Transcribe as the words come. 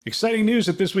Exciting news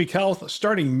at This Week Health.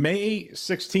 Starting May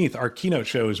 16th, our keynote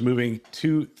show is moving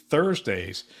to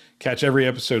Thursdays. Catch every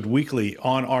episode weekly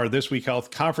on our This Week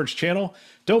Health conference channel.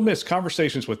 Don't miss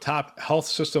conversations with top health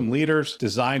system leaders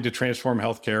designed to transform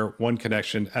healthcare one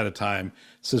connection at a time.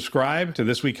 Subscribe to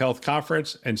This Week Health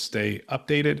conference and stay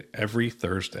updated every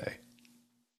Thursday.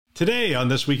 Today on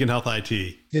This Week in Health IT.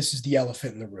 This is the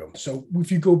elephant in the room. So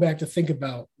if you go back to think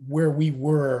about where we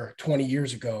were 20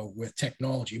 years ago with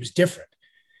technology, it was different.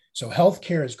 So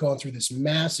healthcare has gone through this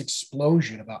mass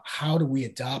explosion about how do we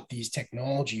adopt these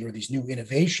technology or these new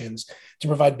innovations to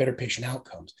provide better patient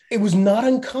outcomes. It was not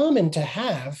uncommon to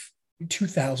have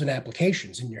 2,000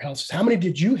 applications in your health system. How many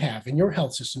did you have in your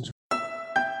health systems?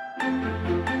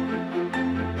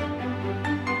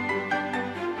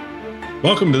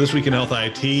 Welcome to This Week in Health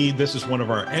IT. This is one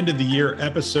of our end of the year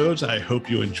episodes. I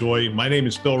hope you enjoy. My name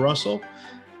is Bill Russell.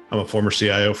 I'm a former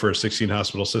CIO for a 16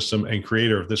 hospital system and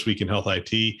creator of This Week in Health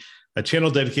IT, a channel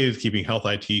dedicated to keeping health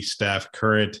IT staff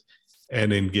current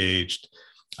and engaged.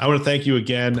 I want to thank you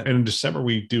again. And in December,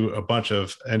 we do a bunch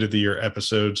of end of the year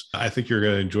episodes. I think you're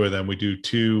going to enjoy them. We do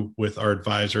two with our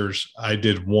advisors. I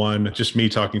did one, just me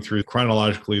talking through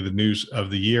chronologically the news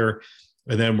of the year.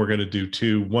 And then we're going to do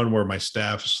two, one where my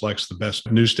staff selects the best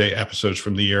Newsday episodes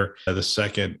from the year. The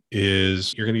second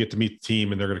is you're going to get to meet the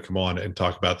team and they're going to come on and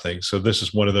talk about things. So this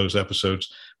is one of those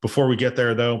episodes. Before we get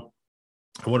there, though,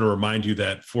 I want to remind you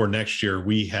that for next year,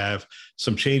 we have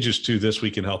some changes to This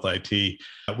Week in Health IT.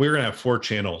 We're going to have four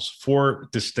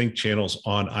distinct channels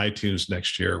on iTunes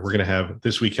next year. We're going to have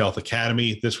This Week Health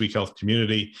Academy, This Week Health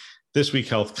Community, This Week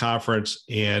Health Conference,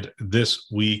 and This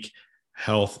Week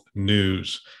Health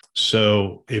News.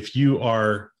 So if you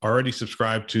are already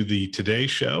subscribed to the Today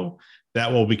Show, that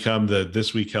will become the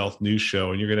This Week Health News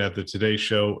Show, and you're going to have the Today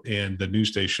Show and the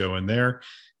Newsday Show in there.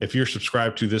 If you're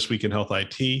subscribed to This Week in Health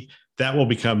IT, that will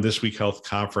become This Week Health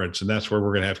Conference, and that's where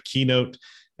we're going to have keynote,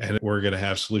 and we're going to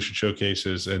have solution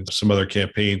showcases and some other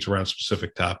campaigns around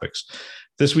specific topics.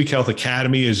 This Week Health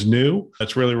Academy is new.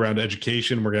 That's really around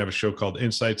education. We're going to have a show called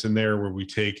Insights in there where we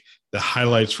take the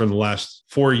highlights from the last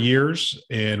 4 years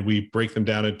and we break them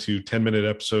down into 10-minute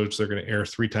episodes. They're going to air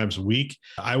 3 times a week.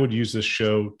 I would use this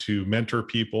show to mentor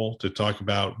people, to talk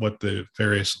about what the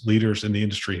various leaders in the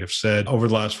industry have said over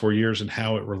the last 4 years and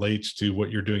how it relates to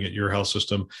what you're doing at your health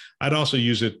system. I'd also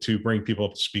use it to bring people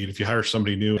up to speed. If you hire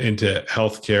somebody new into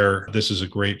healthcare, this is a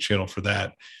great channel for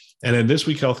that. And then This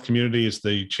Week Health Community is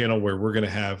the channel where we're going to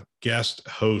have guest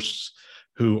hosts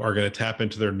who are going to tap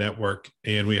into their network.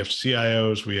 And we have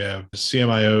CIOs, we have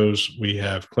CMIOs, we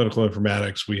have clinical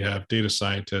informatics, we have data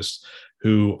scientists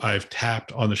who I've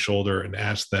tapped on the shoulder and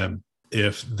asked them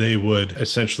if they would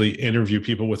essentially interview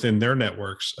people within their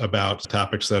networks about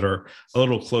topics that are a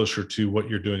little closer to what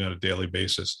you're doing on a daily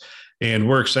basis. And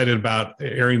we're excited about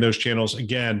airing those channels.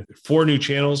 Again, 4 new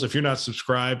channels. If you're not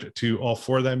subscribed to all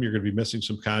 4 of them, you're going to be missing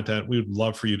some content. We would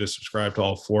love for you to subscribe to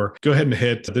all 4. Go ahead and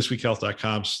hit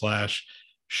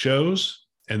thisweekhealth.com/shows,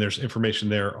 and there's information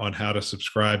there on how to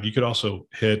subscribe. You could also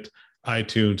hit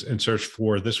iTunes and search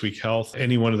for This Week Health,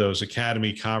 any one of those,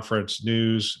 Academy, Conference,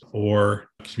 News, or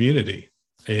Community.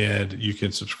 And you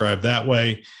can subscribe that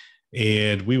way.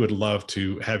 And we would love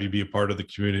to have you be a part of the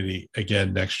community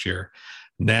again next year.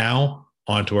 Now,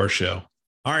 on to our show.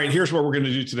 All right, here's what we're going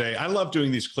to do today. I love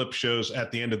doing these clip shows at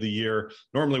the end of the year.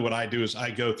 Normally what I do is I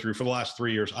go through, for the last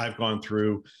 3 years, I've gone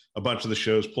through a bunch of the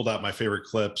shows, pulled out my favorite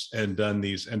clips and done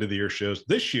these end of the year shows.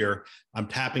 This year, I'm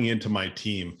tapping into my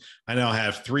team. I now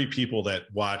have 3 people that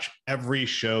watch every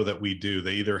show that we do.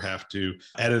 They either have to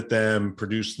edit them,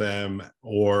 produce them,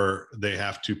 or they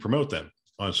have to promote them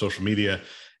on social media.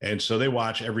 And so they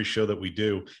watch every show that we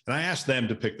do. And I asked them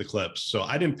to pick the clips. So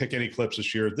I didn't pick any clips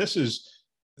this year. This is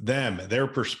them, their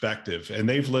perspective. And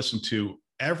they've listened to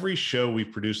every show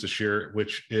we've produced this year,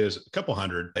 which is a couple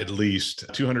hundred, at least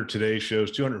 200 Today shows,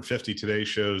 250 Today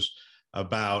shows,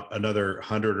 about another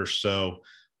 100 or so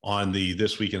on the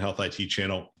This Week in Health IT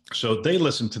channel. So they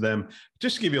listen to them.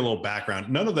 Just to give you a little background,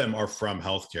 none of them are from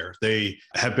healthcare. They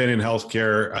have been in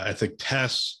healthcare. I think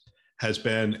Tess has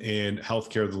been in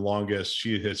healthcare the longest.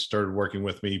 She has started working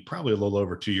with me probably a little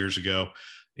over 2 years ago.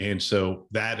 And so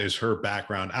that is her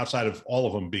background, outside of all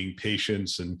of them being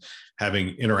patients and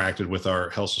having interacted with our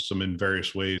health system in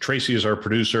various ways. Tracy is our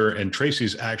producer, and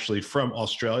Tracy's actually from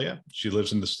Australia. She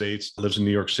lives in the States, lives in New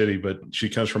York City, but she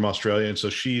comes from Australia. And so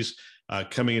she's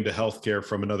coming into healthcare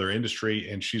from another industry,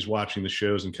 and she's watching the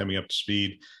shows and coming up to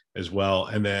speed as well.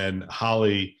 And then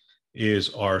Holly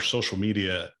is our social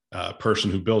media person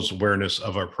who builds awareness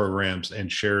of our programs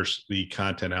and shares the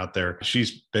content out there.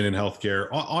 She's been in healthcare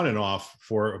on and off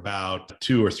for about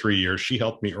 2 or 3 years. She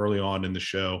helped me early on in the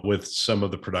show with some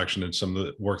of the production and some of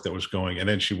the work that was going. And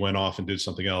then she went off and did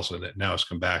something else, and now has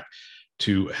come back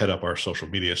to head up our social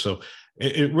media. So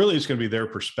it really is going to be their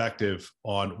perspective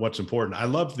on what's important. I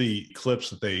love the clips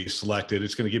that they selected.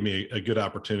 It's going to give me a good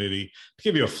opportunity to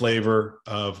give you a flavor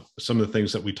of some of the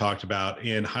things that we talked about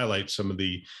and highlight some of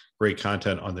the great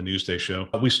content on the Newsday show.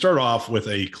 We start off with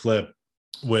a clip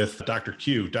with Dr.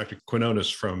 Q, Dr.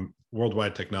 Quinones from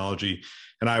Worldwide Technology,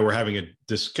 and I were having a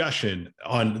discussion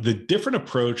on the different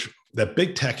approach that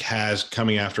big tech has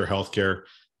coming after healthcare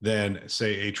than,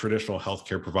 say, a traditional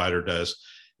healthcare provider does.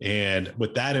 And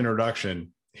with that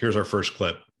introduction, here's our first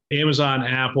clip. Amazon,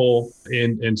 Apple,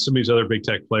 and some of these other big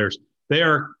tech players, they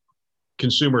are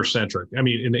consumer centric. I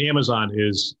mean, and Amazon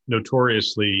is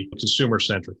notoriously consumer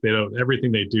centric.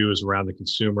 Everything they do is around the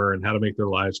consumer and how to make their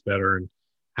lives better and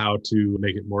how to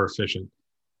make it more efficient.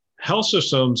 Health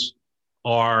systems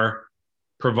are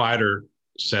provider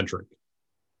centric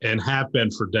and have been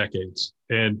for decades.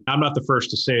 And I'm not the first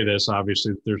to say this.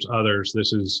 Obviously, there's others.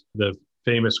 This is the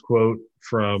famous quote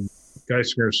from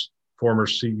Geisinger's former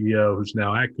CEO, who's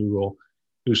now at Google,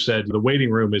 who said, the waiting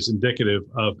room is indicative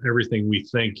of everything we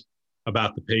think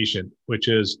about the patient, which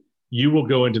is you will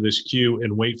go into this queue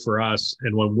and wait for us.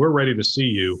 And when we're ready to see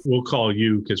you, we'll call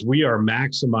you because we are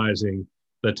maximizing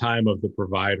the time of the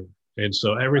provider. And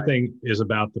so everything is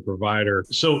about the provider.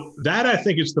 So that, I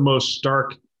think, is the most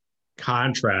stark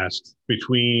contrast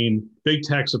between big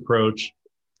tech's approach,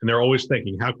 and they're always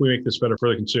thinking, how can we make this better for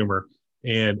the consumer,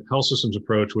 and health systems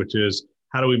approach, which is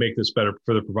how do we make this better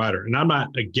for the provider? And I'm not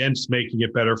against making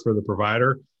it better for the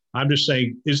provider. I'm just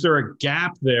saying, is there a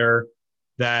gap there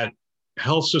that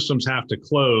health systems have to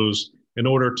close in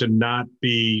order to not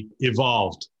be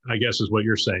evolved, I guess is what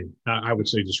you're saying. I would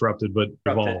say disrupted, but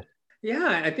evolved.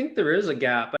 Yeah, I think there is a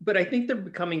gap, but I think they're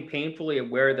becoming painfully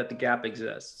aware that the gap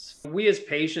exists. We as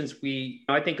patients,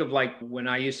 I think of like when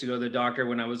I used to go to the doctor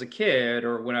when I was a kid,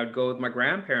 or when I'd go with my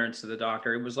grandparents to the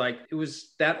doctor, it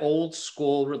was that old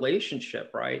school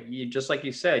relationship, right? Just like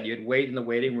you said, you'd wait in the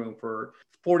waiting room for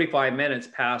 45 minutes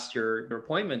past your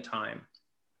appointment time,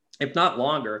 if not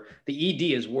longer. The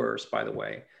ED is worse, by the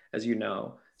way, as you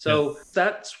know. So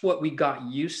that's what we got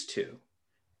used to.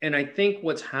 And I think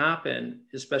what's happened,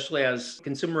 especially as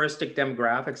consumeristic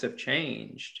demographics have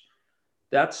changed,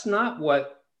 that's not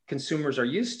what consumers are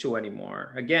used to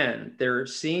anymore. Again, they're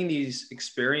seeing these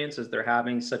experiences they're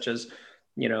having, such as,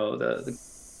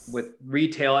 with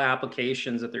retail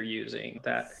applications that they're using,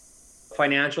 that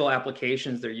financial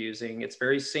applications they're using. It's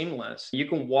very seamless. You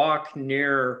can walk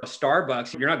near a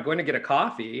Starbucks. You're not going to get a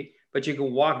coffee, but you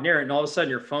can walk near it, and all of a sudden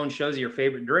your phone shows you your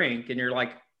favorite drink, and you're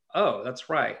like, oh, that's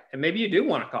right. And maybe you do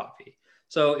want a coffee.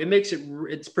 So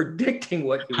it's predicting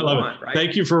what you want, right?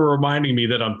 Thank you for reminding me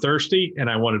that I'm thirsty and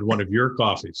I wanted one of your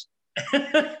coffees.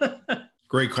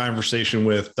 Great conversation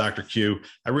with Dr. Q.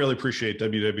 I really appreciate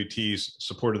WWT's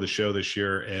support of the show this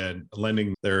year and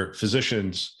lending their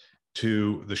physicians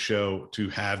to the show to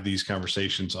have these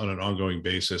conversations on an ongoing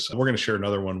basis. We're going to share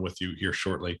another one with you here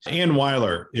shortly. Ann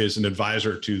Weiler is an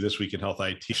advisor to This Week in Health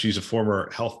IT. She's a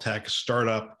former health tech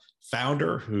startup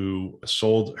founder who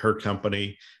sold her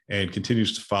company and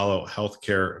continues to follow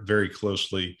healthcare very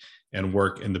closely and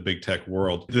work in the big tech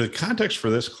world. The context for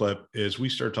this clip is we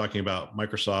started talking about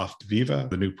Microsoft Viva,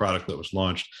 the new product that was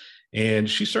launched, and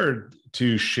she started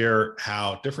to share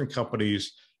how different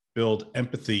companies build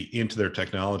empathy into their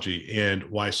technology and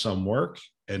why some work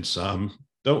and some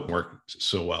don't work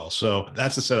so well. So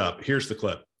that's the setup. Here's the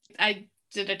clip. I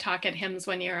did a talk at HIMSS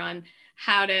one year on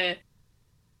how to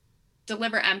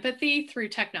deliver empathy through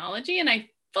technology. And I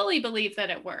fully believe that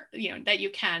it works, that you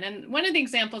can. And one of the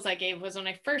examples I gave was when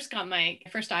I first got my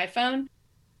first iPhone,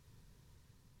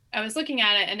 I was looking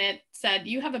at it and it said,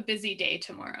 you have a busy day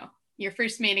tomorrow. Your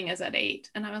first meeting is at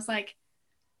 8. And I was like,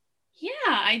 yeah,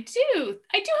 I do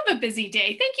have a busy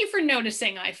day. Thank you for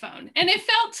noticing, iPhone. And it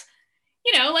felt,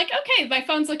 like, okay, my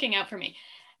phone's looking out for me.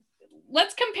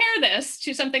 Let's compare this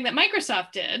to something that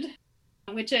Microsoft did,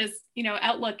 which is,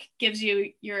 Outlook gives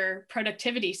you your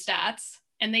productivity stats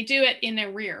and they do it in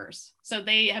arrears. So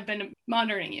they have been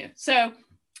monitoring you. So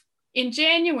in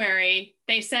January,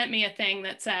 they sent me a thing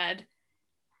that said,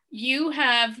 you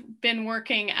have been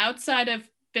working outside of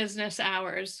business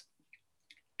hours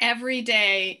every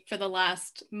day for the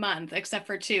last month, except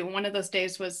for 2. One of those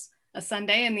days was a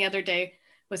Sunday and the other day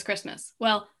was Christmas.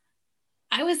 Well,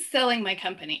 I was selling my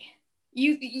company.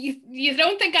 you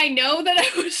don't think I know that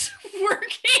I was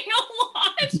working a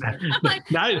lot?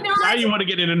 Like, now you want to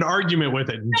get in an argument with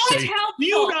it and say, do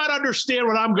you not understand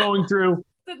what I'm going through?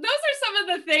 Those are some of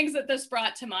the things that this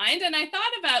brought to mind. And I thought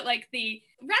about like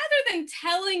rather than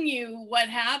telling you what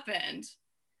happened,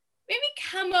 maybe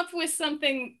come up with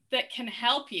something that can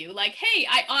help you. Like, hey,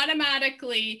 I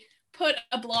automatically put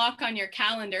a block on your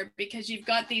calendar because you've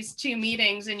got these 2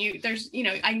 meetings and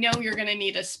I know you're going to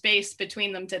need a space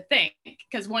between them to think,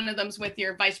 because one of them's with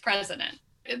your vice president.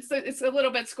 It's a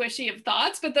little bit squishy of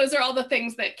thoughts, but those are all the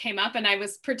things that came up. And I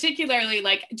was particularly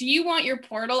like, do you want your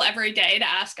portal every day to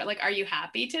ask, like, are you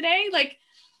happy today? Like,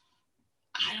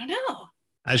 I don't know.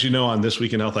 As you know, on This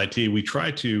Week in Health IT, we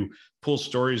try to pull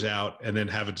stories out and then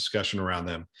have a discussion around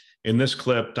them. In this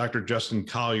clip, Dr. Justin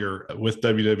Collier with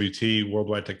WWT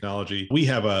Worldwide Technology, we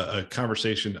have a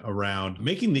conversation around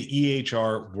making the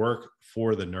EHR work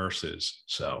for the nurses.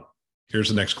 So here's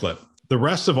the next clip. The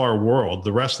rest of our world,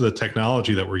 the rest of the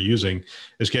technology that we're using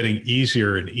is getting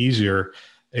easier and easier.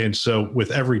 And so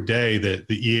with every day that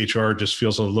the EHR just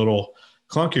feels a little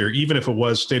clunkier, even if it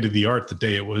was state of the art the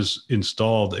day it was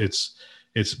installed, it's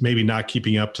maybe not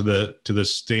keeping up to the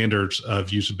standards of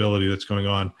usability that's going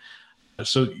on.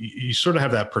 So you sort of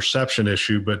have that perception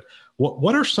issue, but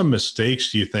what are some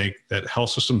mistakes do you think that health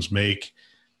systems make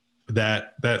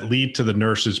that lead to the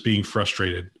nurses being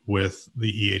frustrated with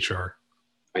the EHR?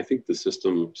 I think the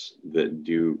systems that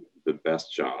do the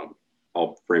best job,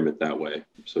 I'll frame it that way.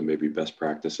 So maybe best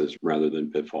practices rather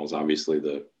than pitfalls. Obviously,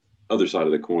 the other side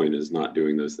of the coin is not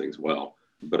doing those things well.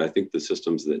 But I think the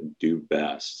systems that do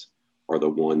best are the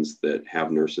ones that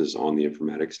have nurses on the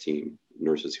informatics team,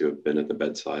 nurses who have been at the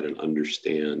bedside and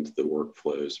understand the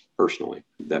workflows personally.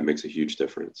 That makes a huge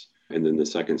difference. And then the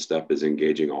second step is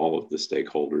engaging all of the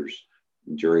stakeholders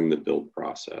during the build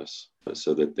process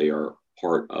so that they are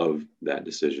part of that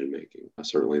decision making.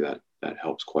 Certainly that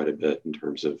helps quite a bit in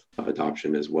terms of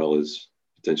adoption as well as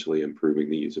potentially improving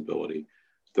the usability.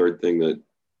 Third thing that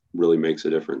really makes a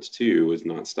difference too is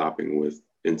not stopping with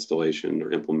installation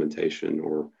or implementation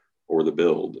or the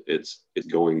build. It's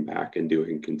going back and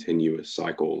doing continuous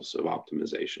cycles of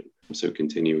optimization. So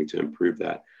continuing to improve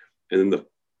that. And then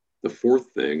the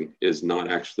fourth thing is not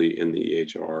actually in the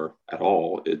EHR at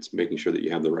all. It's making sure that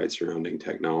you have the right surrounding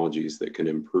technologies that can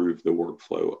improve the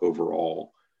workflow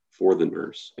overall for the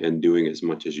nurse, and doing as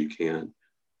much as you can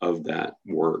of that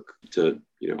work to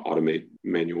automate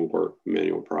manual work,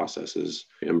 manual processes,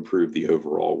 improve the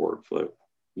overall workflow,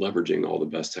 leveraging all the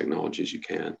best technologies you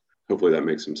can. Hopefully that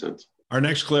makes some sense. Our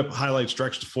next clip highlights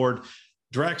Drex DeFord.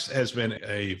 Drex has been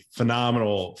a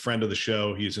phenomenal friend of the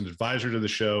show. He's an advisor to the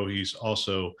show. He's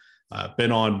also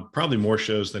been on probably more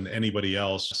shows than anybody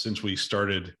else since we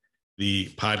started the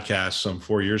podcast some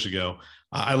 4 years ago.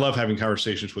 I love having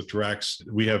conversations with Drex.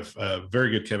 We have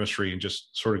very good chemistry and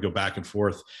just sort of go back and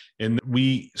forth. And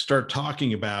we start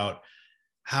talking about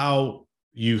how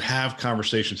you have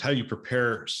conversations, how you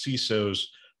prepare CISOs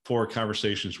for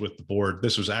conversations with the board.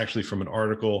 This was actually from an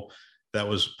article that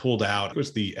was pulled out. It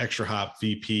was the Extra Hop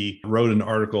VP wrote an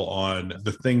article on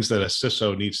the things that a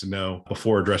CISO needs to know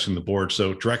before addressing the board.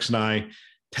 So Drex and I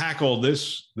tackle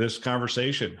this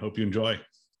conversation. Hope you enjoy.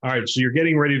 All right, so you're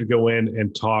getting ready to go in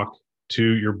and talk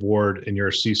to your board and you're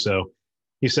a CISO.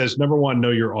 He says, number one,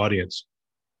 know your audience.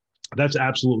 That's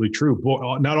absolutely true.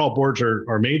 Not all boards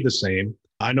are made the same.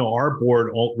 I know our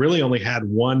board really only had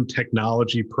one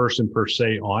technology person per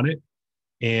se on it.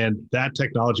 And that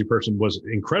technology person was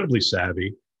incredibly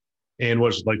savvy and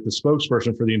was like the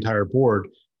spokesperson for the entire board.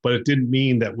 But it didn't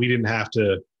mean that we didn't have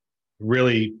to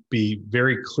really be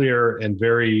very clear and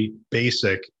very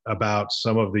basic about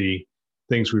some of the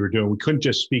things we were doing. We couldn't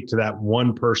just speak to that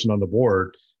one person on the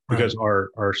board because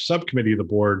our subcommittee of the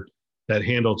board that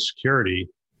handled security,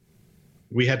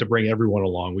 we had to bring everyone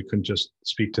along. We couldn't just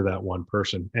speak to that one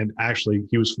person. And actually,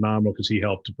 he was phenomenal because he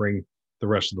helped to bring the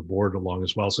rest of the board along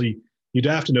as well. So you'd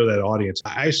have to know that audience.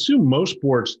 I assume most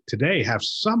boards today have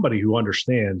somebody who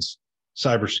understands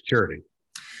cybersecurity.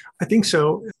 I think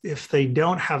so. If they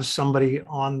don't have somebody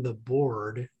on the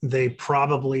board, they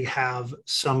probably have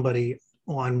somebody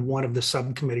on one of the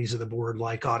subcommittees of the board,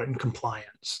 like audit and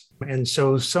compliance. And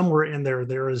so somewhere in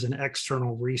there is an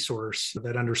external resource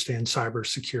that understands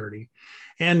cybersecurity.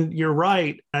 And you're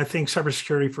right. I think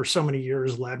cybersecurity for so many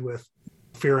years led with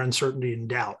fear, uncertainty, and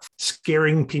doubt,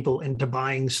 scaring people into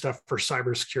buying stuff for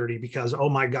cybersecurity because, oh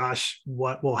my gosh,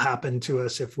 what will happen to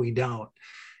us if we don't?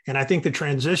 And I think the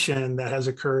transition that has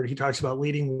occurred, he talks about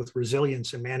leading with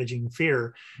resilience and managing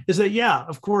fear, is that, yeah,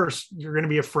 of course, you're going to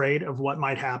be afraid of what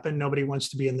might happen. Nobody wants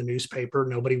to be in the newspaper.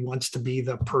 Nobody wants to be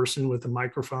the person with the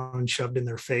microphone shoved in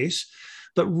their face.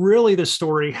 But really the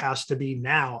story has to be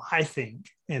now, I think,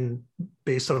 and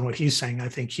based on what he's saying, I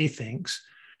think he thinks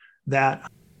that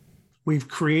we've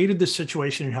created this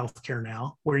situation in healthcare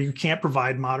now where you can't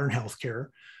provide modern healthcare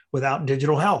without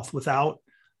digital health, without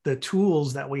the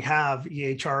tools that we have,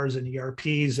 EHRs and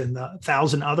ERPs and the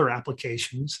 1,000 other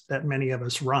applications that many of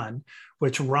us run,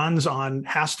 which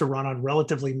has to run on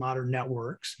relatively modern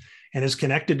networks and is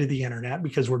connected to the internet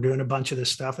because we're doing a bunch of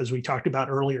this stuff, as we talked about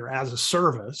earlier, as a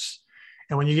service.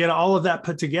 And when you get all of that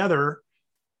put together,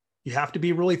 you have to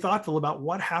be really thoughtful about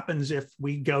what happens if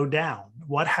we go down,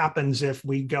 what happens if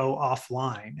we go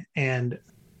offline. And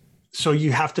so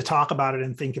you have to talk about it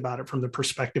and think about it from the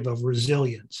perspective of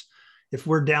resilience. If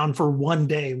we're down for one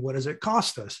day, what does it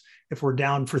cost us? If we're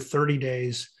down for 30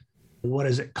 days, what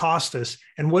does it cost us?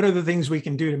 And what are the things we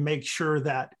can do to make sure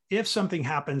that if something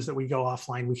happens that we go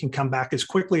offline, we can come back as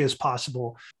quickly as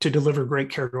possible to deliver great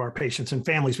care to our patients and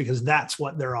families, because that's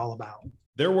what they're all about.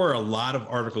 There were a lot of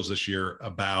articles this year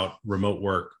about remote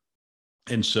work.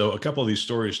 And so a couple of these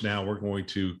stories now, we're going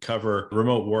to cover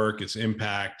remote work, its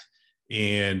impact,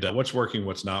 and what's working,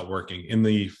 what's not working. In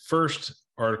the first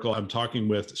article, I'm talking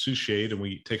with Sue Shade, and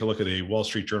we take a look at a Wall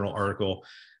Street Journal article,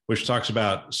 which talks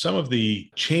about some of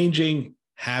the changing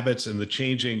habits and the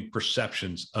changing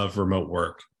perceptions of remote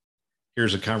work.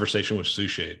 Here's a conversation with Sue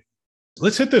Shade.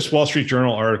 Let's hit this Wall Street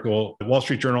Journal article. The Wall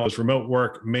Street Journal is remote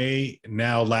work may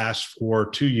now last for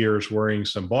 2 years, worrying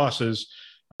some bosses.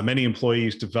 Many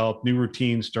employees developed new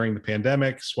routines during the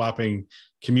pandemic, swapping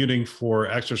commuting for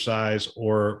exercise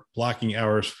or blocking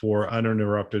hours for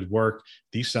uninterrupted work.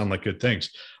 These sound like good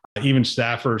things. Even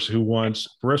staffers who once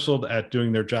bristled at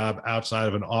doing their job outside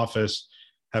of an office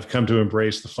have come to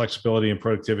embrace the flexibility and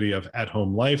productivity of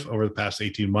at-home life over the past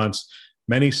 18 months.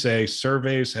 Many say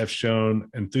surveys have shown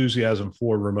enthusiasm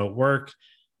for remote work,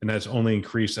 and that's only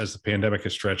increased as the pandemic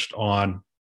has stretched on.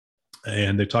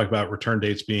 And they talk about return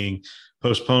dates being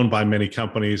postponed by many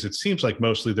companies. It seems like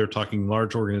mostly they're talking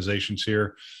large organizations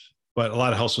here, but a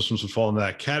lot of health systems would fall into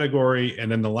that category. And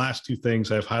then the last two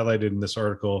things I've highlighted in this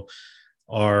article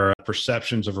are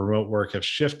perceptions of remote work have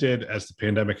shifted as the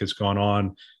pandemic has gone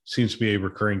on. Seems to be a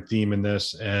recurring theme in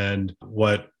this. And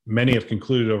what many have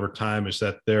concluded over time is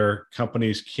that their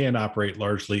companies can operate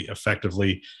largely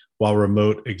effectively while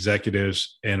remote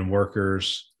executives and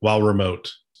workers while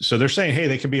remote. So they're saying, hey,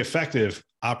 they can be effective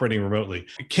operating remotely.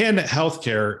 Can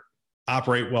healthcare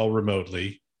operate well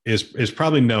remotely? Is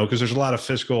probably no, because there's a lot of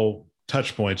physical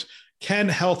touch points. Can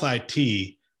health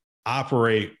IT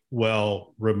operate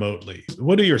well remotely?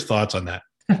 What are your thoughts on that?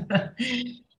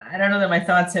 I don't know that my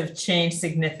thoughts have changed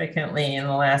significantly in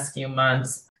the last few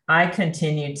months. I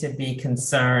continue to be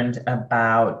concerned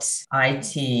about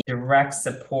IT direct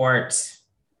support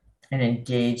and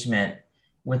engagement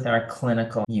with our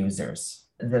clinical users.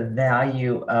 The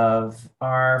value of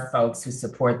our folks who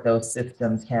support those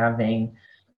systems having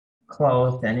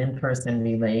close and in-person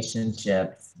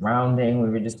relationships, rounding, we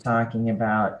were just talking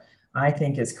about, I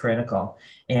think is critical.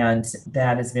 And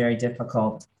that is very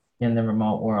difficult in the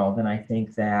remote world. And I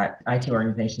think that IT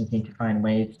organizations need to find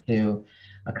ways to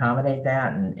accommodate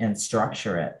that and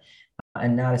structure it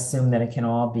and not assume that it can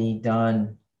all be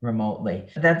done remotely.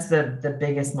 That's the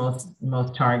biggest,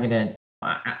 most targeted.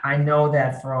 I know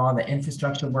that for all the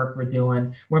infrastructure work we're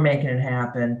doing, we're making it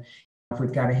happen. If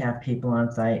we've got to have people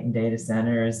on site in data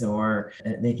centers or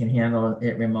they can handle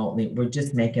it remotely, we're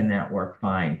just making that work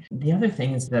fine. The other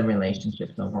thing is the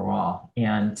relationships overall.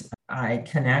 And I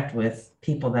connect with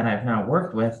people that I've not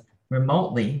worked with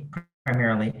remotely,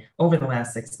 primarily over the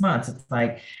last 6 months. It's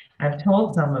like I've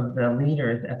told some of the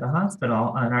leaders at the hospital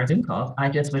on our Zoom calls, I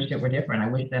just wish it were different. I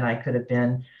wish that I could have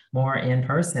been more in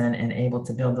person and able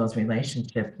to build those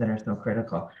relationships that are so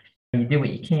critical. You do what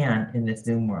you can in this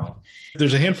Zoom world.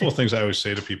 There's a handful of things I always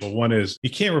say to people. One is you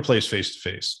can't replace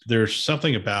face-to-face. There's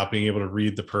something about being able to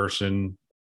read the person,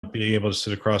 being able to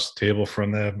sit across the table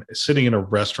from them, sitting in a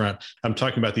restaurant. I'm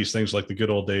talking about these things like the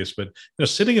good old days, but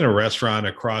sitting in a restaurant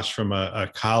across from a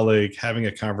colleague, having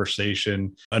a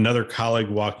conversation, another colleague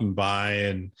walking by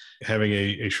and having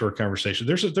a short conversation.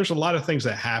 There's a lot of things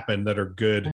that happen that are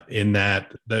good in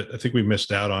that I think we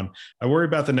missed out on. I worry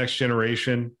about the next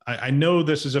generation. I know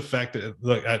this is effective.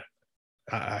 Look, I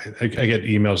get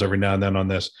emails every now and then on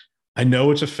this. I know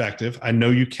it's effective. I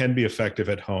know you can be effective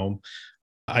at home.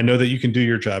 I know that you can do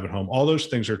your job at home. All those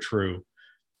things are true.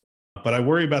 But I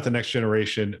worry about the next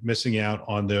generation missing out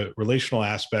on the relational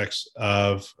aspects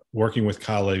of working with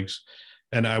colleagues.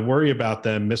 And I worry about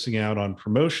them missing out on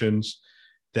promotions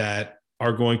that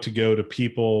are going to go to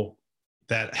people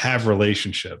that have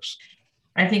relationships.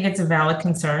 I think it's a valid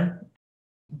concern.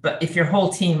 But if your whole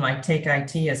team, like take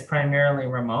IT, is primarily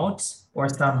remote or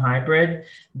some hybrid,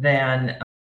 then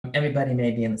everybody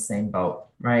may be in the same boat,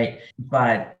 right?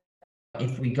 But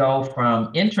if we go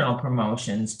from internal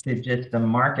promotions to just the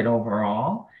market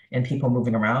overall and people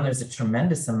moving around, there's a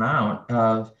tremendous amount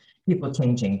of people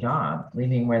changing jobs,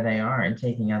 leaving where they are and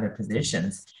taking other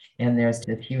positions. And there's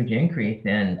this huge increase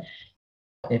in,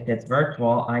 if it's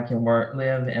virtual, I can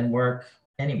live and work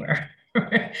anywhere.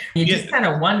 You just kind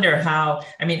of wonder how,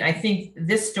 I mean, I think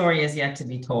this story is yet to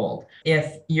be told.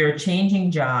 If you're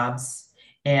changing jobs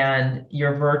and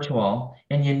you're virtual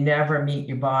and you never meet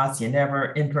your boss, you never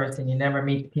in person, you never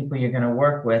meet the people you're going to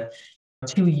work with,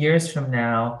 2 years from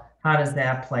now, how does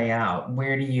that play out?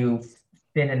 Where do you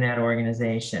fit in that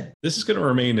organization? This is going to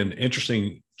remain an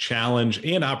interesting challenge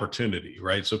and opportunity,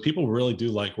 right? So people really do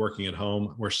like working at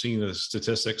home. We're seeing the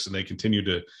statistics, and they continue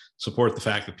to support the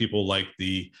fact that people like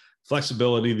the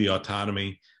flexibility, the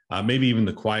autonomy, maybe even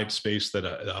the quiet space that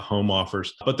a home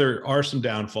offers. But there are some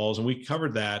downfalls, and we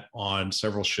covered that on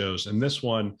several shows. And this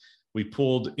one, we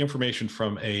pulled information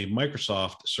from a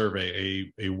Microsoft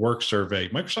survey, a work survey.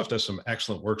 Microsoft does some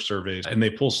excellent work surveys, and they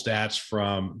pull stats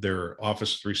from their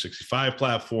Office 365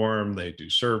 platform. They do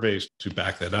surveys to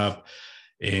back that up.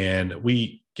 And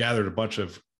we gathered a bunch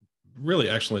of really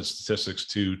excellent statistics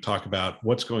to talk about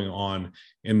what's going on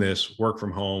in this work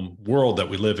from home world that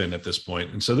we live in at this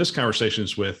point. And so this conversation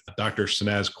is with Dr.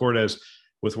 Sanaz Cortez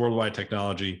with Worldwide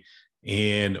Technology.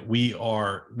 And we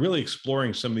are really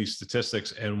exploring some of these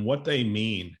statistics and what they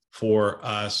mean for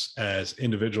us as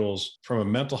individuals from a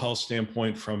mental health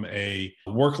standpoint, from a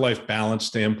work-life balance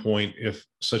standpoint, if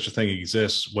such a thing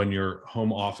exists when your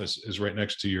home office is right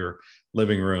next to your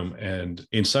living room. And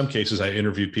in some cases, I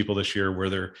interviewed people this year where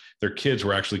their kids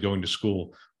were actually going to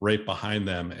school right behind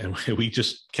them. And we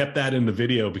just kept that in the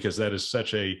video because that is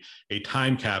such a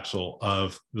time capsule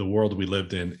of the world we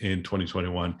lived in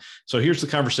 2021. So here's the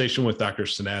conversation with Dr.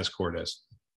 Sanaz Cortez.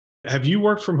 Have you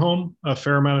worked from home a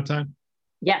fair amount of time?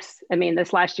 Yes. I mean,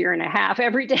 this last year and a half,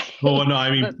 every day. Well, no, I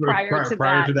mean, prior to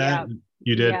that, yeah.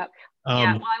 You did? Yeah. Well,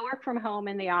 I work from home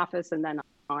in the office and then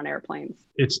on airplanes.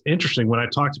 It's interesting when I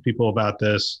talk to people about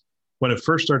this, when it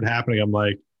first started happening, I'm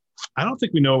like, I don't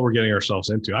think we know what we're getting ourselves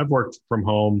into. I've worked from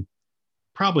home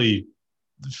probably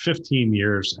 15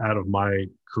 years out of my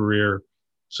career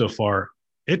so far.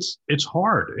 It's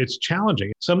hard. It's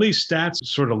challenging. Some of these stats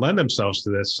sort of lend themselves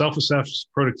to this. Self-assessed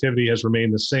productivity has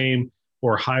remained the same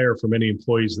or higher for many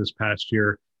employees this past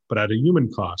year, but at a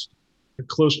human cost.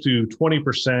 Close to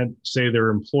 20% say their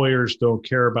employers don't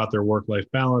care about their work-life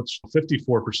balance.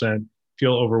 54%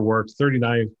 feel overworked.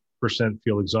 39%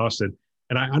 feel exhausted.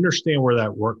 And I understand where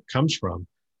that work comes from,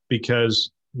 because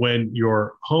when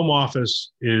your home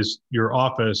office is your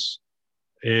office,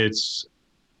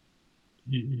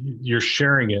 you're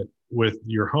sharing it with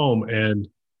your home. And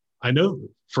I know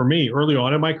for me, early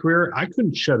on in my career, I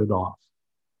couldn't shut it off.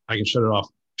 I can shut it off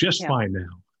just fine now.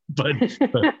 But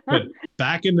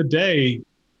back in the day,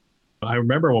 I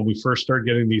remember when we first started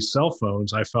getting these cell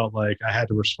phones, I felt like I had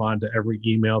to respond to every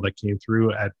email that came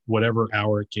through at whatever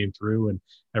hour it came through, and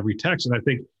every text. And I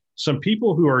think some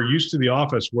people who are used to the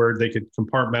office where they could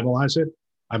compartmentalize it,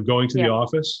 I'm going to the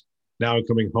office, now I'm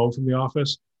coming home from the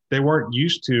office, they weren't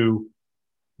used to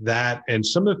that. And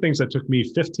some of the things that took me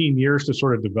 15 years to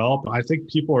sort of develop, I think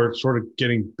people are sort of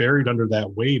getting buried under that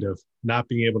weight of not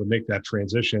being able to make that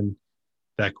transition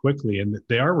that quickly. And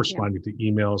they are responding to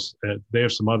emails. They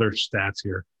have some other stats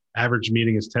here. Average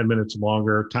meeting is 10 minutes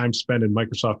longer. Time spent in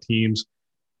Microsoft Teams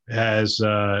has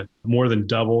more than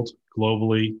doubled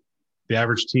globally. The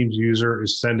average Teams user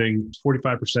is sending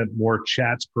 45% more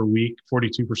chats per week,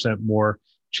 42% more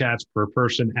chats per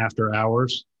person after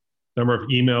hours. Number of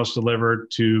emails delivered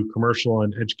to commercial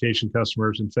and education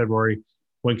customers in February,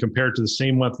 when compared to the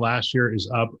same month last year,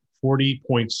 is up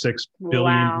 40.6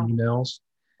 billion emails.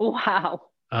 Wow.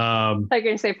 I'm going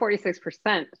to say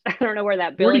 46%. I don't know where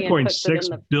that billion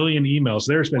 40.6 billion emails.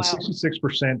 There's been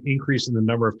 66% increase in the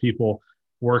number of people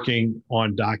working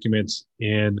on documents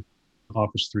in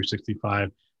Office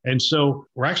 365. And so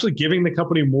we're actually giving the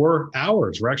company more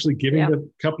hours. We're actually giving the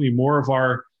company more of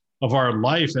our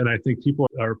life. And I think people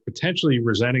are potentially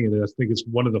resenting it. I think it's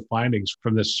one of the findings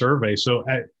from this survey. So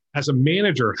as a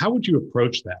manager, how would you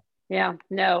approach that? Yeah,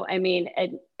 no, I mean,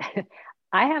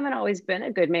 I haven't always been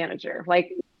a good manager.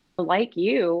 Like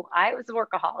you, I was a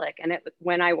workaholic. And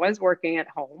when I was working at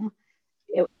home,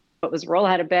 it was roll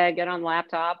out of bed, get on the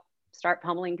laptop, start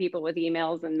pummeling people with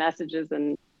emails and messages,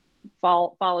 and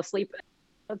fall asleep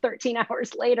 13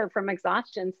 hours later from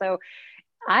exhaustion. So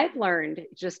I've learned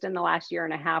just in the last year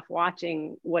and a half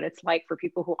watching what it's like for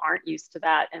people who aren't used to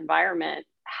that environment,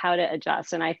 how to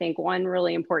adjust. And I think one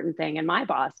really important thing, and my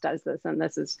boss does this,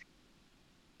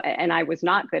 and I was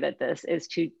not good at this, is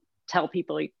to tell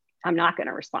people, I'm not going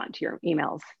to respond to your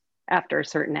emails after a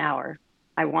certain hour.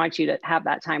 I want you to have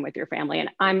that time with your family, and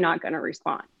I'm not going to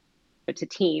respond to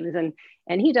Teams.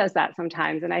 And he does that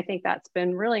sometimes. And I think that's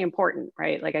been really important,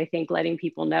 right? Like, I think letting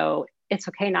people know it's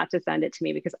okay not to send it to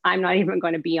me because I'm not even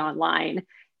going to be online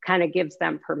kind of gives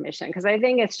them permission. Because I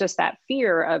think it's just that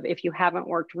fear of, if you haven't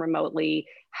worked remotely,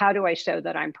 how do I show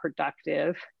that I'm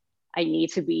productive? I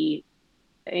need to be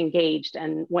engaged.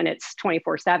 And when it's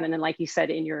 24/7, and like you said,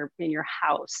 in your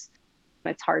house,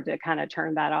 it's hard to kind of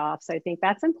turn that off. So I think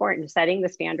that's important, setting the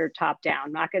standard top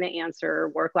down. Not going to answer.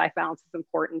 Work-life balance is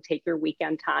important. Take your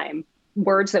weekend time.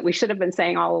 Words that we should have been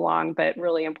saying all along, but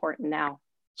really important now.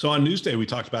 So on Newsday, we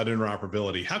talked about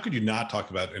interoperability. How could you not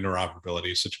talk about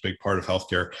interoperability? It's such a big part of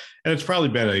healthcare. And it's probably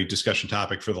been a discussion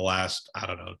topic for the last,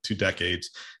 2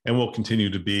 decades, and will continue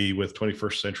to be with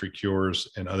 21st century cures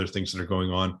and other things that are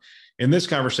going on. In this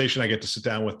conversation, I get to sit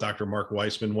down with Dr. Mark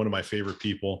Weissman, one of my favorite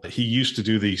people. He used to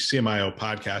do the CMIO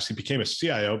podcast. He became a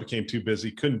CIO, became too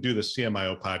busy, couldn't do the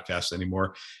CMIO podcast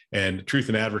anymore. And truth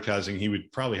in advertising, he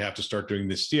would probably have to start doing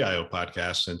the CIO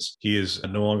podcast since he is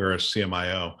no longer a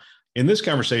CMIO. In this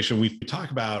conversation, we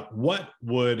talk about what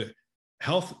would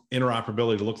health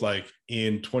interoperability look like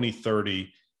in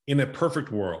 2030 in a perfect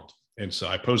world. And so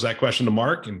I posed that question to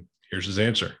Mark, and here's his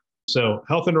answer. So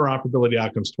health interoperability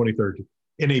outcomes 2030.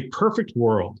 In a perfect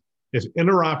world, if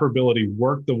interoperability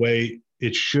worked the way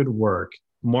it should work,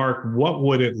 Mark, what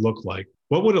would it look like?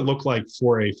 What would it look like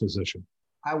for a physician?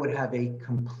 I would have a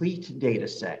complete data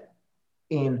set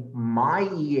in my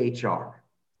EHR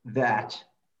that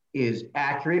is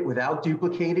accurate without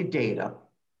duplicated data,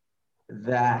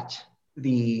 that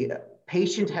the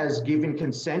patient has given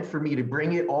consent for me to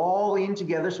bring it all in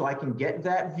together so I can get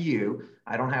that view.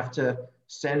 I don't have to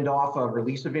send off a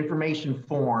release of information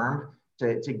form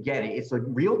to get it. It's like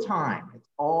real time. It's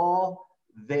all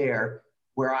there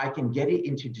where I can get it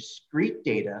into discrete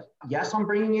data. Yes, I'm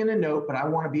bringing in a note, but I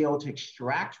want to be able to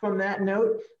extract from that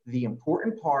note the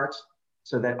important parts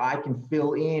so that I can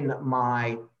fill in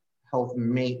my health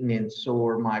maintenance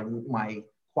or my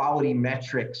quality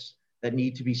metrics that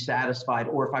need to be satisfied,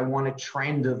 or if I want a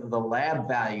trend of the lab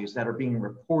values that are being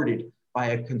reported by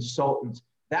a consultant.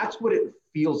 That's what it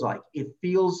feels like.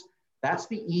 That's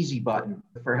the easy button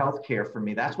for healthcare for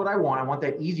me. That's what I want. I want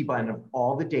that easy button of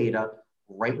all the data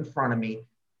right in front of me,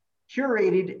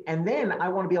 curated. And then I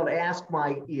want to be able to ask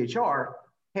my EHR,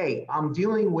 hey, I'm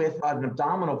dealing with an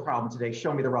abdominal problem today.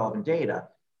 Show me the relevant data.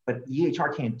 But the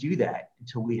EHR can't do that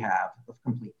until we have a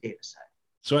complete data set.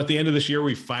 So at the end of this year,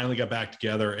 we finally got back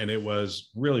together, and it was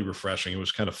really refreshing. It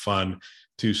was kind of fun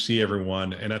to see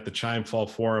everyone. And at the Chime Fall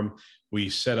Forum, we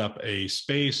set up a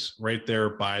space right there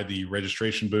by the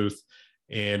registration booth,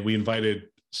 and we invited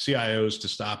CIOs to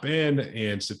stop in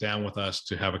and sit down with us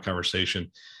to have a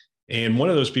conversation. And one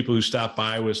of those people who stopped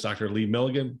by was Dr. Lee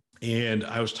Milligan. And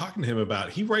I was talking to him about,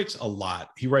 he writes a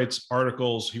lot. He writes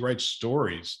articles, he writes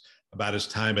stories about his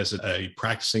time as a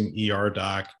practicing ER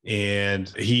doc. And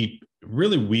he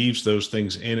really weaves those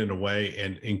things in a way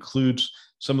and includes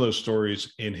some of those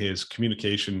stories in his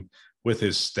communication with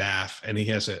his staff. And he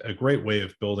has a great way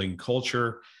of building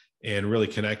culture and really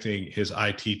connecting his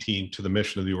IT team to the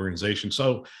mission of the organization.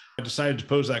 So I decided to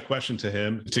pose that question to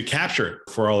him to capture it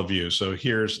for all of you. So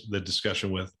here's the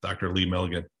discussion with Dr. Lee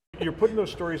Milligan. You're putting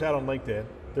those stories out on LinkedIn.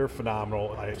 They're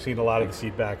phenomenal. I've seen a lot of the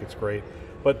feedback. It's great.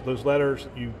 But those letters,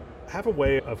 you have a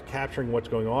way of capturing what's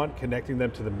going on, connecting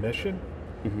them to the mission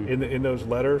in those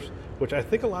letters, which I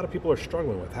think a lot of people are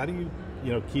struggling with. How do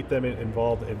you keep them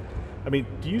involved? And I mean,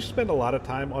 do you spend a lot of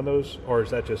time on those, or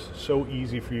is that just so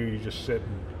easy for you? You just sit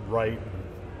and write?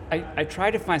 I try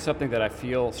to find something that I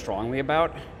feel strongly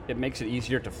about. It makes it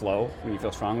easier to flow when you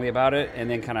feel strongly about it, and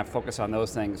then kind of focus on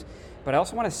those things. But I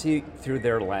also want to see through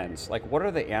their lens. Like, what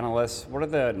are the analysts? What are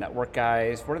the network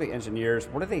guys? What are the engineers?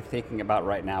 What are they thinking about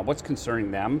right now? What's concerning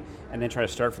them? And then try to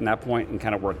start from that point and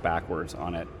kind of work backwards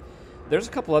on it. There's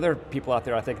a couple other people out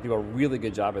there I think do a really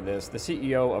good job of this. The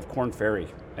CEO of Korn Ferry,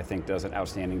 I think, does an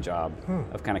outstanding job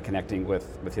of kind of connecting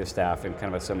with his staff in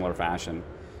kind of a similar fashion.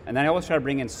 And then I always try to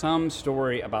bring in some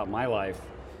story about my life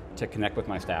to connect with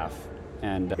my staff.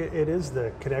 And it is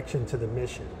the connection to the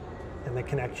mission and the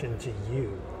connection to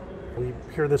you. We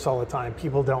hear this all the time.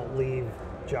 People don't leave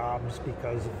jobs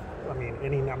because of,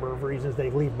 any number of reasons. They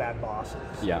leave bad bosses.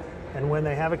 Yeah. And when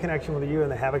they have a connection with you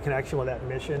and they have a connection with that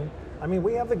mission,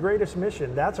 we have the greatest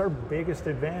mission. That's our biggest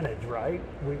advantage, right?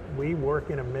 We work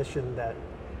in a mission that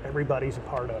everybody's a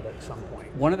part of at some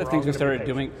point. One of the things we started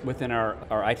doing within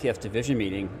our ITS division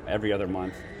meeting every other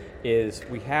month is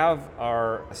we have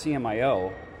our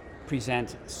CMIO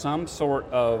present some sort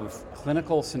of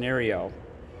clinical scenario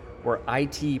where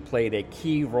IT played a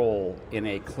key role in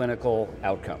a clinical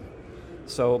outcome.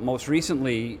 So most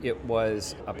recently, it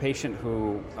was a patient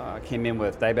who came in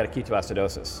with diabetic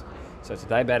ketoacidosis. So it's a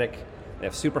diabetic, they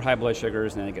have super high blood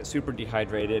sugars, and then they get super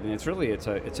dehydrated, and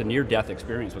it's a near-death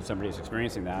experience when somebody is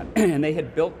experiencing that. And the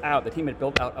team had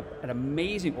built out an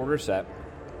amazing order set.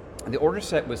 The order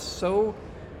set was so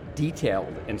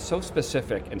detailed and so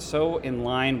specific and so in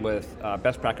line with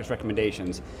best practice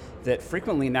recommendations that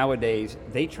frequently nowadays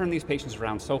they turn these patients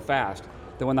around so fast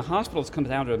that when the hospitals come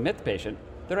down to admit the patient,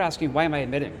 they're asking, why am I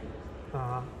admitting?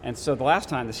 And so the last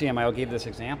time the CMIO gave this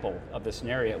example of the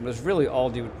scenario, it was really all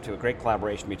due to a great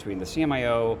collaboration between the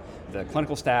CMIO, the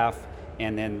clinical staff,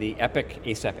 and then the Epic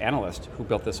ACEP analyst who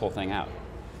built this whole thing out.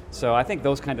 So I think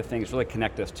those kind of things really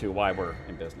connect us to why we're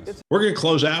in business. We're going to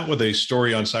close out with a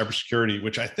story on cybersecurity,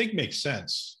 which I think makes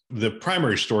sense. The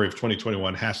primary story of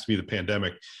 2021 has to be the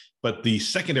pandemic, but the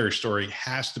secondary story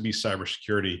has to be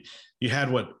cybersecurity. You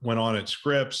had what went on at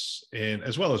Scripps, and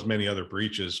as well as many other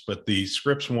breaches, but the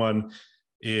Scripps one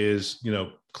is,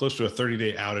 close to a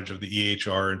 30-day outage of the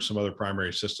EHR and some other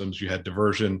primary systems. You had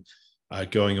diversion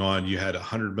going on. You had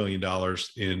 $100 million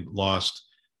in lost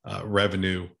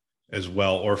revenue as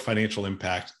well, or financial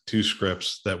impact to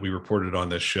Scripps that we reported on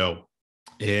this show.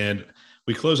 And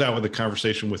we close out with a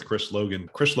conversation with Chris Logan.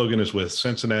 Chris Logan is with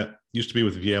Sensinet, used to be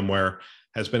with VMware,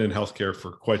 has been in healthcare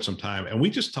for quite some time. And we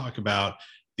just talk about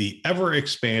the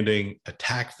ever-expanding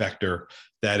attack vector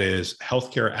that is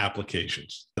healthcare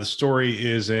applications. The story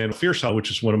is in FierceHealth,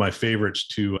 which is one of my favorites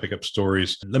to pick up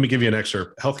stories. Let me give you an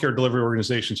excerpt. Healthcare delivery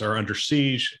organizations are under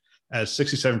siege, as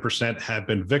 67% have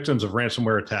been victims of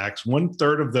ransomware attacks.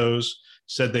 1/3 of those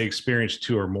said they experienced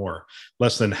 2 or more.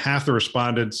 Less than half the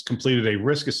respondents completed a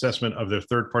risk assessment of their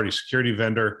third-party security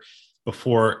vendor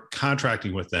before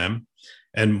contracting with them.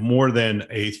 And more than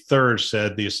 1/3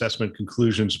 said the assessment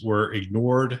conclusions were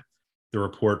ignored, the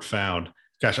report found.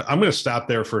 Gosh, I'm going to stop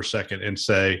there for a second and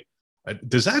say,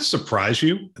 does that surprise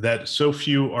you that so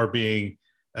few are being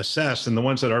assessed, and the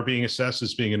ones that are being assessed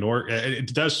is being ignored?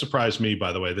 It does surprise me,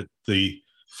 by the way, that the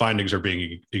findings are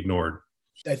being ignored.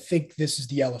 I think this is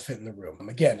the elephant in the room.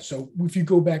 Again, so if you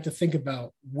go back to think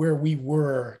about where we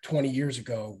were 20 years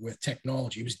ago with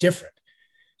technology, it was different.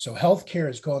 So healthcare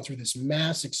has gone through this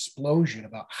mass explosion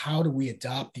about how do we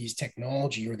adopt these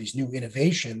technology or these new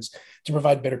innovations to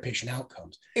provide better patient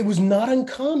outcomes. It was not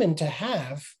uncommon to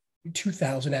have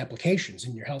 2,000 applications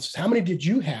in your health system. How many did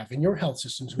you have in your health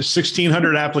systems?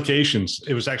 1,600 applications.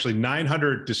 It was actually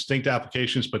 900 distinct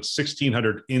applications, but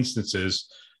 1,600 instances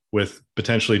with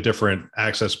potentially different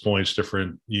access points,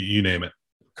 different, you name it.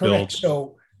 Correct. Build.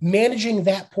 So managing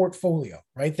that portfolio,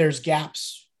 right? There's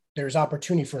gaps, there's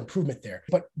opportunity for improvement there.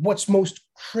 But what's most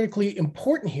critically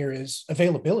important here is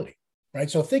availability,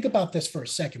 right? So think about this for a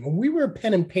second. When we were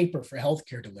pen and paper for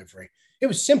healthcare delivery, it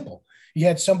was simple. You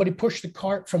had somebody push the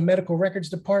cart from medical records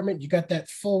department. You got that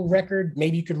full record.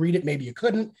 Maybe you could read it, maybe you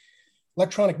couldn't.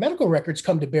 Electronic medical records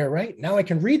come to bear, right? Now I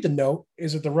can read the note.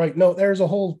 Is it the right note? There's a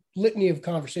whole litany of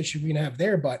conversation we can have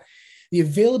there, but the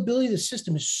availability of the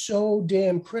system is so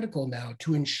damn critical now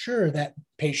to ensure that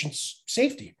patient's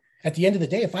safety. At the end of the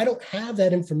day, if I don't have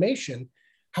that information,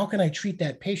 how can I treat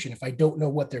that patient if I don't know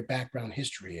what their background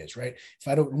history is, right? If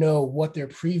I don't know what their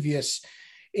previous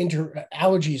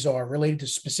allergies are related to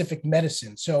specific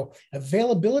medicine. So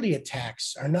availability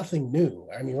attacks are nothing new.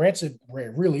 I mean,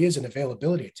 ransomware really is an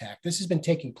availability attack. This has been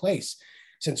taking place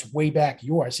since way back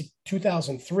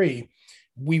 2003.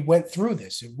 We went through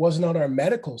this. It wasn't on our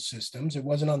medical systems. It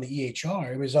wasn't on the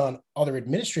EHR. It was on other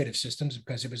administrative systems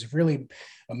because it was really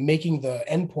making the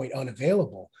endpoint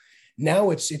unavailable. Now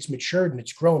it's matured and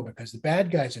it's grown because the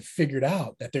bad guys have figured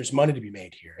out that there's money to be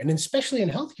made here. And especially in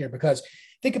healthcare, because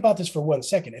think about this for 1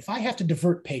 second. If I have to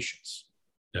divert patients,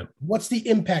 what's the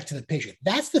impact to the patient?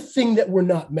 That's the thing that we're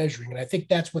not measuring. And I think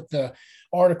that's what the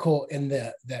article and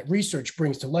that research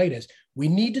brings to light is we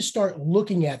need to start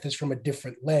looking at this from a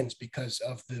different lens because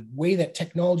of the way that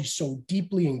technology is so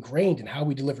deeply ingrained in how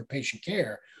we deliver patient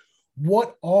care.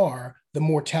 What are the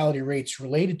mortality rates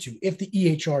related to if the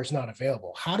EHR is not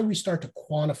available? How do we start to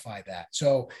quantify that?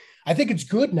 So I think it's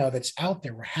good now that's out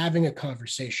there. We're having a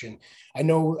conversation. I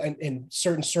know in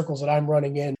certain circles that I'm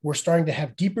running in, we're starting to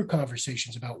have deeper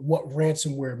conversations about what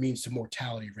ransomware means to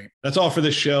mortality rate. That's all for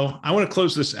this show. I want to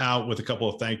close this out with a couple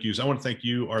of thank yous. I want to thank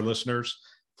you, our listeners,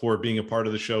 for being a part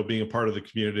of the show, being a part of the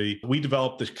community. We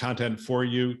develop this content for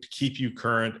you to keep you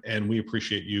current, and we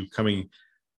appreciate you coming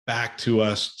back to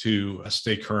us to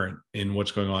stay current in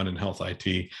what's going on in health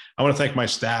IT. I want to thank my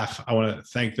staff. I want to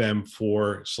thank them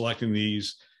for selecting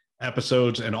these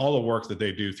episodes and all the work that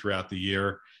they do throughout the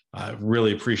year. I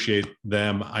really appreciate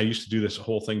them. I used to do this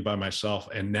whole thing by myself,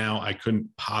 and now I couldn't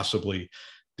possibly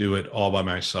do it all by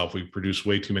myself. We produce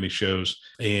way too many shows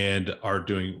and are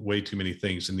doing way too many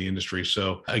things in the industry.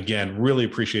 So again, really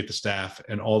appreciate the staff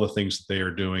and all the things that they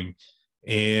are doing.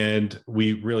 And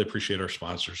we really appreciate our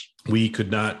sponsors. We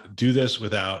could not do this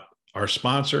without our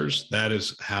sponsors. That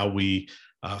is how we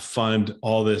fund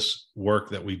all this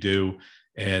work that we do.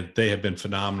 And they have been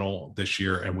phenomenal this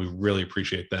year, and we really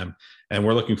appreciate them. And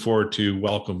we're looking forward to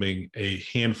welcoming a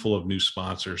handful of new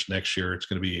sponsors next year. It's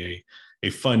going to be a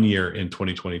fun year in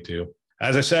 2022.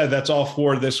 As I said, that's all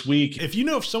for this week. If you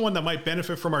know of someone that might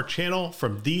benefit from our channel,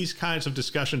 from these kinds of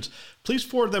discussions, please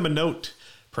forward them a note.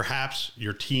 Perhaps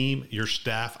your team, your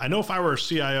staff. I know if I were a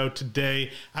CIO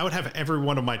today, I would have every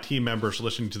one of my team members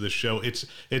listening to this show.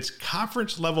 It's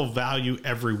conference level value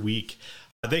every week.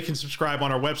 They can subscribe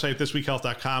on our website,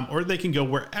 thisweekhealth.com, or they can go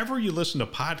wherever you listen to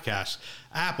podcasts,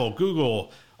 Apple,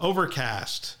 Google,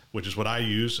 Overcast, which is what I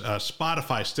use,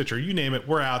 Spotify, Stitcher, you name it,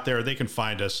 we're out there. They can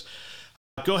find us.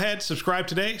 Go ahead, subscribe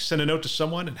today, send a note to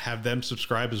someone, and have them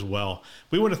subscribe as well.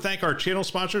 We want to thank our channel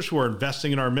sponsors who are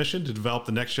investing in our mission to develop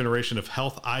the next generation of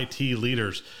health IT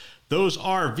leaders. Those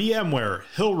are VMware,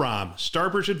 Hillrom,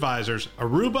 Starbridge Advisors,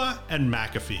 Aruba, and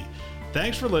McAfee.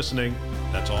 Thanks for listening.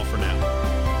 That's all for now.